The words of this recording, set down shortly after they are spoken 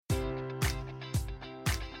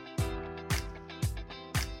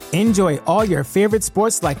Enjoy all your favorite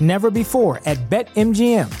sports like never before at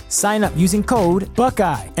BetMGM. Sign up using code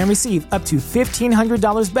Buckeye and receive up to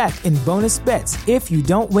 $1,500 back in bonus bets if you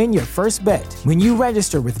don't win your first bet. When you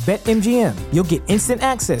register with BetMGM, you'll get instant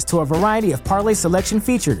access to a variety of parlay selection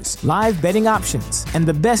features, live betting options, and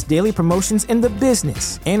the best daily promotions in the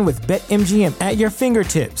business. And with BetMGM at your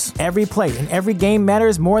fingertips, every play and every game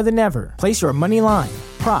matters more than ever. Place your money line,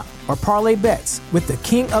 prop, or parlay bets with the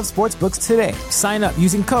king of sportsbooks today. Sign up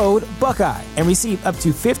using code Buckeye and receive up to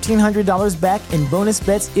 $1,500 back in bonus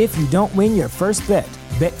bets if you don't win your first bet.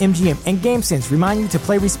 BetMGM and GameSense remind you to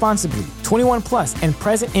play responsibly. 21 plus and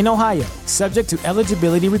present in Ohio, subject to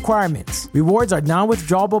eligibility requirements. Rewards are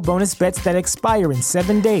non-withdrawable bonus bets that expire in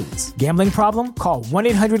 7 days. Gambling problem? Call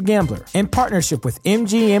 1-800-GAMBLER. In partnership with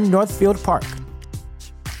MGM Northfield Park.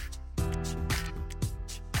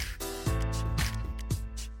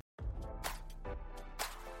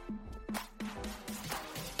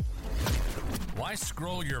 Why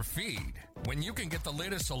scroll your feed when you can get the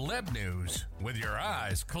latest celeb news with your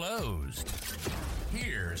eyes closed?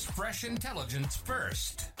 Here's fresh intelligence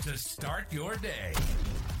first to start your day.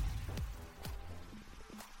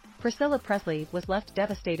 Priscilla Presley was left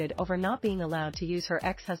devastated over not being allowed to use her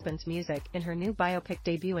ex-husband's music in her new biopic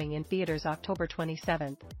debuting in theaters October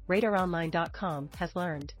 27, RadarOnline.com has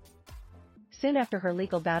learned. Soon after her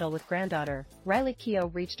legal battle with granddaughter, Riley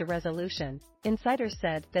Keough reached a resolution. Insiders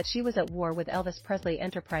said that she was at war with Elvis Presley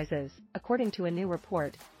Enterprises, according to a new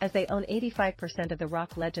report, as they own 85% of the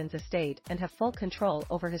rock legend's estate and have full control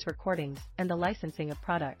over his recordings and the licensing of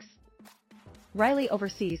products. Riley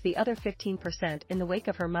oversees the other 15% in the wake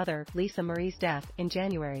of her mother, Lisa Marie's death in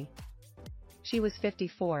January. She was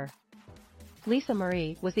 54. Lisa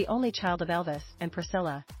Marie was the only child of Elvis and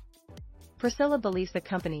Priscilla. Priscilla believes the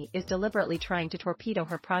company is deliberately trying to torpedo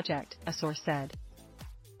her project, a source said.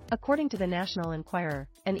 According to the National Enquirer,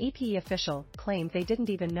 an EPE official claimed they didn't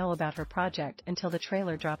even know about her project until the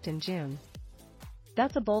trailer dropped in June.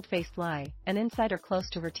 That's a bold-faced lie, an insider close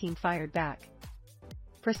to her team fired back.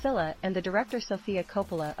 Priscilla and the director Sofia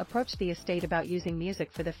Coppola approached the estate about using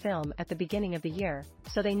music for the film at the beginning of the year,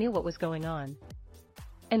 so they knew what was going on.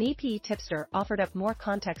 An EPE tipster offered up more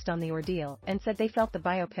context on the ordeal and said they felt the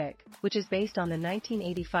biopic, which is based on the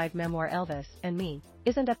 1985 memoir Elvis and Me,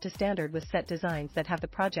 isn't up to standard with set designs that have the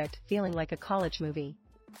project feeling like a college movie.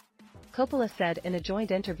 Coppola said in a joint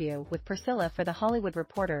interview with Priscilla for The Hollywood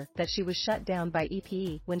Reporter that she was shut down by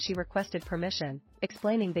EPE when she requested permission,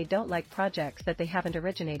 explaining they don't like projects that they haven't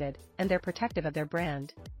originated, and they're protective of their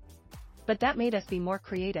brand. But that made us be more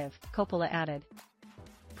creative, Coppola added.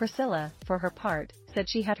 Priscilla, for her part, said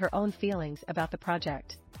she had her own feelings about the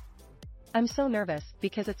project. I'm so nervous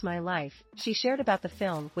because it's my life, she shared about the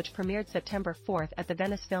film, which premiered September 4 at the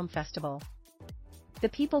Venice Film Festival. The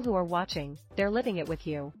people who are watching, they're living it with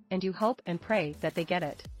you, and you hope and pray that they get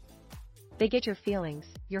it. They get your feelings,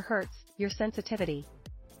 your hurts, your sensitivity.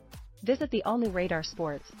 Visit the all-new Radar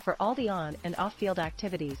Sports for all the on- and off-field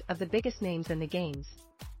activities of the biggest names in the games.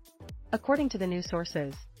 According to the news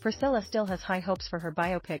sources, Priscilla still has high hopes for her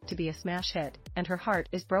biopic to be a smash hit, and her heart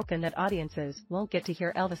is broken that audiences won't get to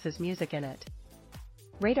hear Elvis's music in it.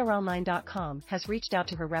 RadarOnline.com has reached out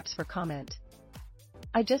to her reps for comment.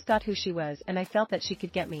 I just got who she was and I felt that she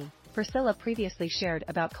could get me, Priscilla previously shared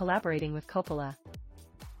about collaborating with Coppola.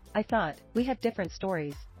 I thought, we have different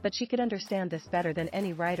stories, but she could understand this better than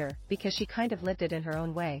any writer because she kind of lived it in her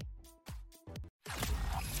own way.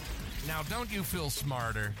 Now, don't you feel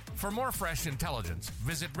smarter? For more fresh intelligence,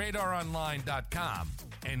 visit RadarOnline.com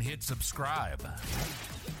and hit subscribe.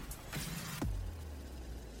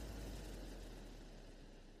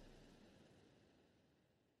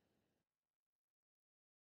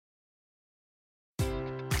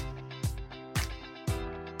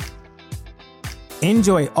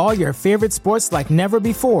 Enjoy all your favorite sports like never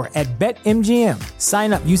before at BetMGM.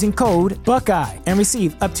 Sign up using code Buckeye and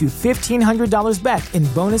receive up to $1,500 back in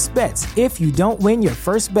bonus bets if you don't win your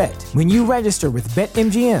first bet. When you register with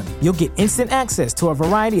BetMGM, you'll get instant access to a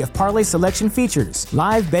variety of parlay selection features,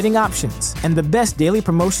 live betting options, and the best daily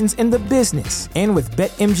promotions in the business. And with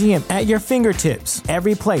BetMGM at your fingertips,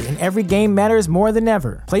 every play and every game matters more than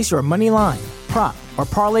ever. Place your money line, prop, or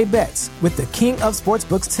parlay bets with the king of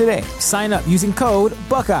sportsbooks today. Sign up using code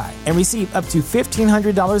Buckeye and receive up to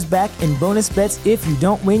 $1,500 back in bonus bets if you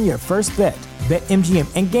don't win your first bet. BetMGM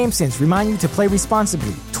and GameSense remind you to play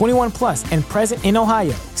responsibly. 21 plus and present in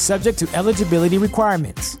Ohio, subject to eligibility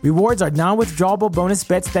requirements. Rewards are non-withdrawable bonus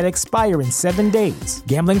bets that expire in 7 days.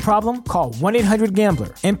 Gambling problem? Call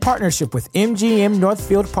 1-800-GAMBLER. In partnership with MGM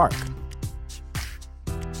Northfield Park.